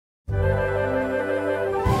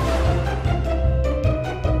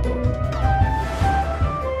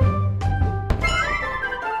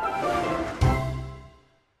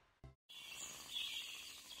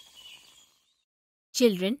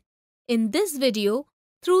Children, in this video,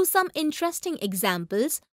 through some interesting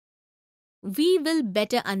examples, we will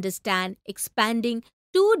better understand expanding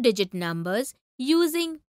two-digit numbers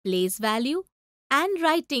using place value and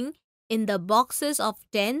writing in the boxes of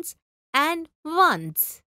tens and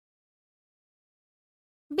ones.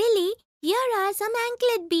 Billy, here are some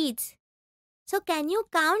anklet beads. So can you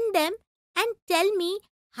count them and tell me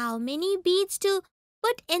how many beads to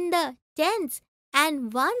put in the tens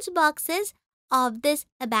and ones boxes of this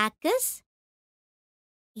abacus?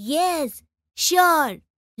 Yes, sure.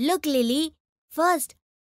 Look, Lily, first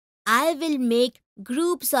I will make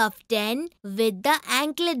groups of 10 with the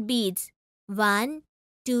anklet beads. 1,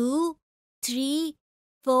 2, 3,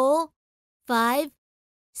 4, 5,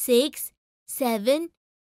 6, 7,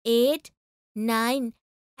 8, 9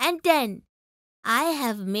 and 10. I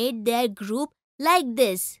have made their group like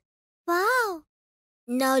this. Wow!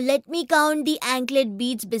 Now let me count the anklet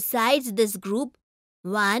beads besides this group.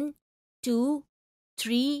 1, 2,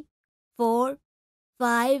 3, 4,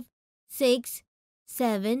 5, 6,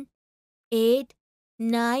 7, 8,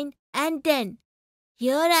 9 and 10.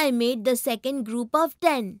 Here I made the second group of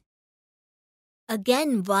 10.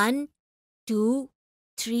 Again 1, 2,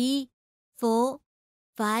 3, 4,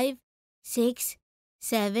 5, 6,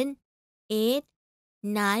 7, 8,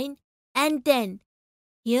 9 and 10.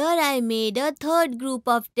 Here I made a third group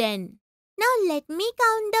of 10. Now let me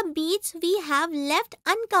count the beads we have left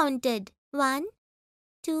uncounted. 1,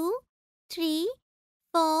 2, 3,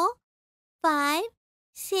 4, 5,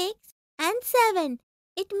 6 and 7.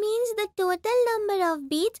 It means the total number of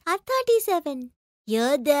beads are 37.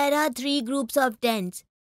 Here there are 3 groups of 10s.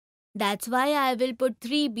 That's why I will put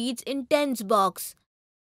 3 beads in 10s box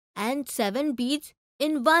and 7 beads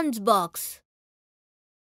in 1s box.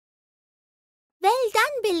 Well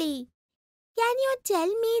done, Billy. Can you tell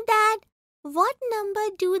me that what number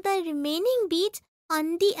do the remaining beads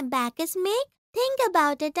on the abacus make? Think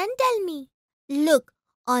about it and tell me. Look,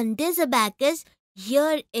 on this abacus,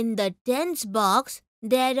 here in the tens box,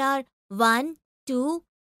 there are 1, 2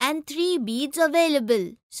 and 3 beads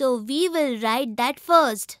available. So we will write that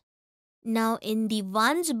first. Now in the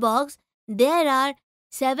ones box, there are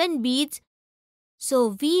 7 beads.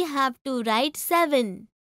 So we have to write 7.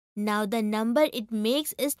 Now the number it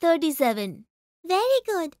makes is 37. Very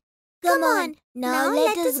good. Come on, now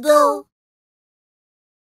let us go.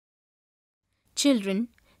 Children,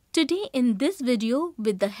 today in this video,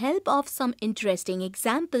 with the help of some interesting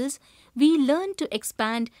examples, we learn to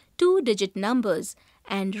expand two-digit numbers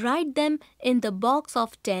and write them in the box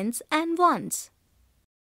of tens and ones.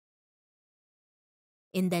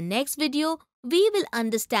 In the next video, we will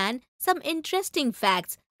understand some interesting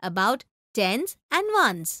facts about tens and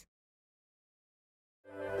ones.